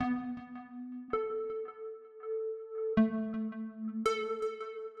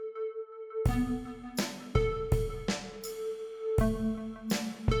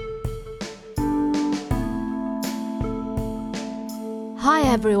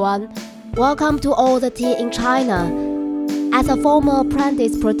everyone. Welcome to All the Tea in China. As a former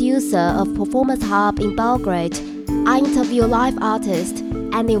apprentice producer of Performance Hub in Belgrade, I interview live artists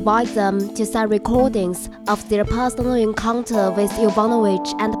and invite them to send recordings of their personal encounter with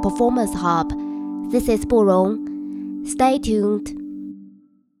Jovanovic and Performance Hub. This is Burong. Stay tuned.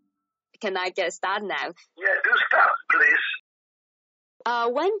 Can I get started now? Yeah, do start,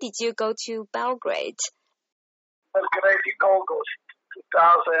 please. When did you go to Belgrade? Belgrade in August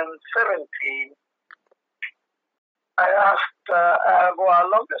 2017. I asked, how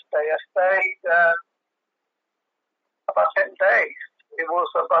long I stayed? I stayed about 10 days. It was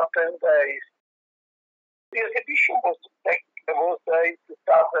about 10 days. The exhibition was in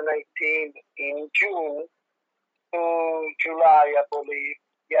 2018 in June to July, I believe.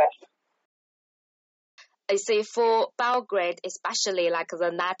 Yes. I see for Belgrade, especially like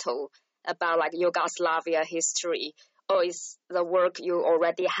the NATO, about like Yugoslavia history, or is the work you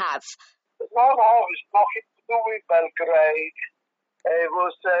already have? No, it's nothing to do with Belgrade. It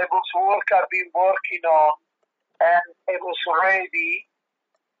was work I've been working on, and it was ready.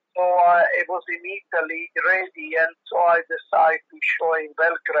 So it was in Italy, ready, and so I decided to show in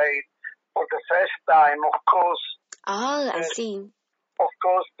Belgrade for the first time. Of course. Oh, I see. Of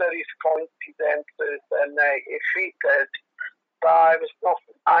course, there is coincidences and it fitted, but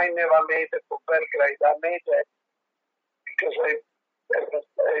I never made it for Belgrade. I made it because it was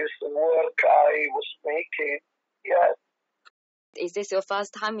the work I was making. Yes. Is this your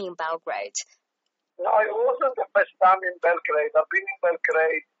first time in Belgrade? No, it wasn't the first time in Belgrade. I've been in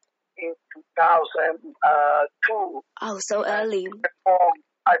Belgrade in 2002. Oh, so early.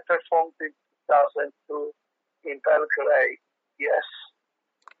 I performed in 2002 in Belgrade. Yes.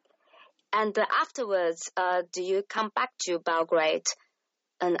 And afterwards, do you come back to Belgrade?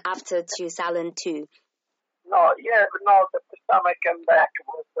 And after 2002? The first time I came back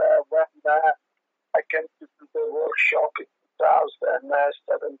was when I came to do the workshop in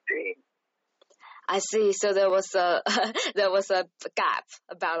 2017. I see. So there was a gap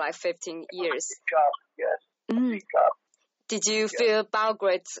about like 15 years. Gap, yes. Gap. Did you feel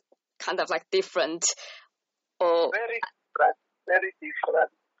Belgrade kind of like different? Or very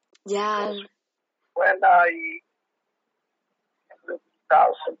different. Yeah. When in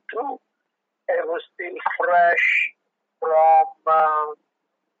 2002, it was still fresh from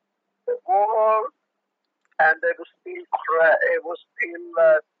the war, and it was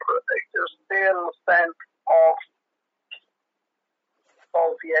still sent off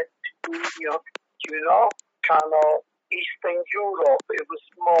Soviet Union, kind of Eastern Europe. It was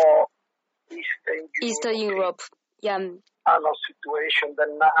more Eastern Europe, yeah. Kind of situation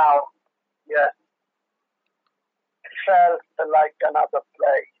than now. Yeah, it felt like another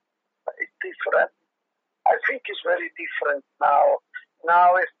place. It's different. I think it's very different now.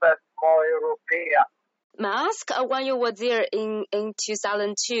 Now it's that more European. May I ask, when you were there in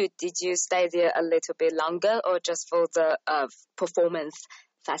 2002, did you stay there a little bit longer or just for the performance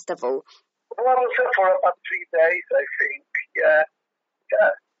festival? I was there for about 3 days, I think. Yeah.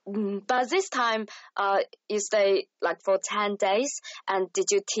 But this time, you stay like for 10 days, and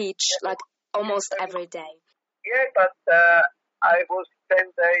did you teach like almost every day? Yeah, but I was 10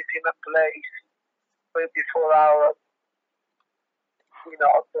 days in a place, 24 hours.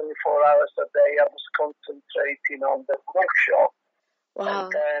 24 hours a day. I was concentrating on the workshop. Wow.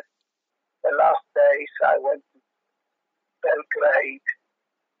 And then the last days I went to Belgrade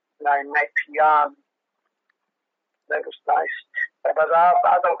and I met Jan. That was nice. But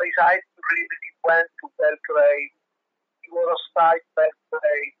otherwise I really went to Belgrade. We were outside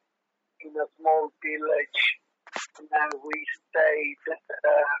Belgrade in a small village. And then we stayed,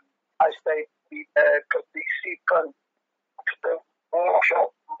 I stayed with participants of the workshop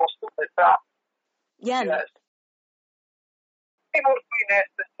most of the time. Yeah. Yes. They were doing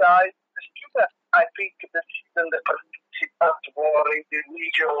exercise. The students, I think the participants were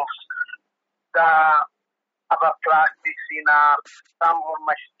individuals that have a practice in some of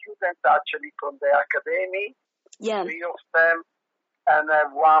my students actually from the academy. Yeah. 3 of them. And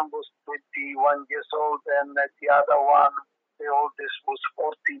one was 21 years old, and the other one, the oldest, was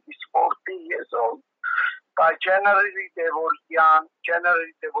 40 years old. But generally, they were young.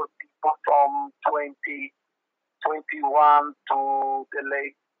 Generally, they were people from 21 to the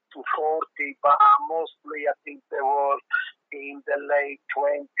late to 40, but mostly I think they were in the late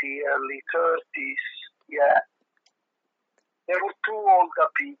 20, early 30s. Yeah. There were 2 older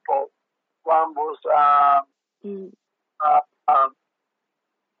people. One was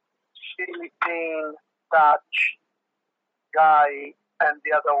Philippine Dutch guy, and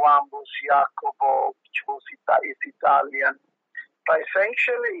the other one was Jacobo, which was Italian. But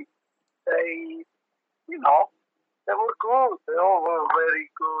essentially, they were good. They all were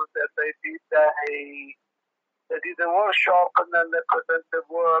very good. They did a workshop and then they present the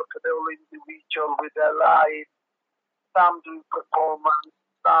work, the whole individual with their life. Some doing performance,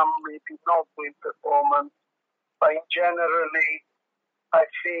 some maybe not doing performance. But generally, I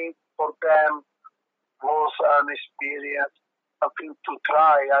think for them was an experience, something to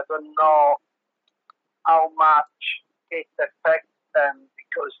try. I don't know how much it affects them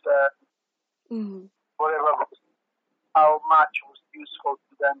because whatever was, how much was useful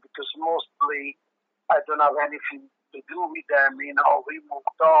to them because mostly I don't have anything to do with them. We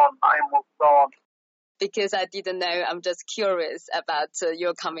moved on, I moved on. Because I didn't know, I'm just curious about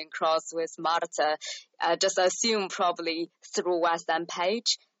your coming across with Marta. I just assume probably through West End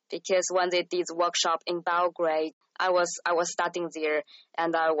Page, because when they did workshop in Belgrade, I was studying there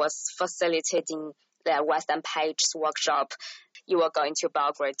and I was facilitating the West End Page's workshop. You were going to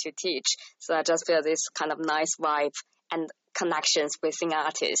Belgrade to teach, so I just feel this kind of nice vibe and connections within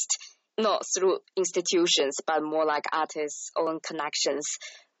artists, not through institutions, but more like artists' own connections.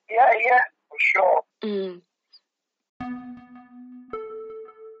 Yeah, for sure.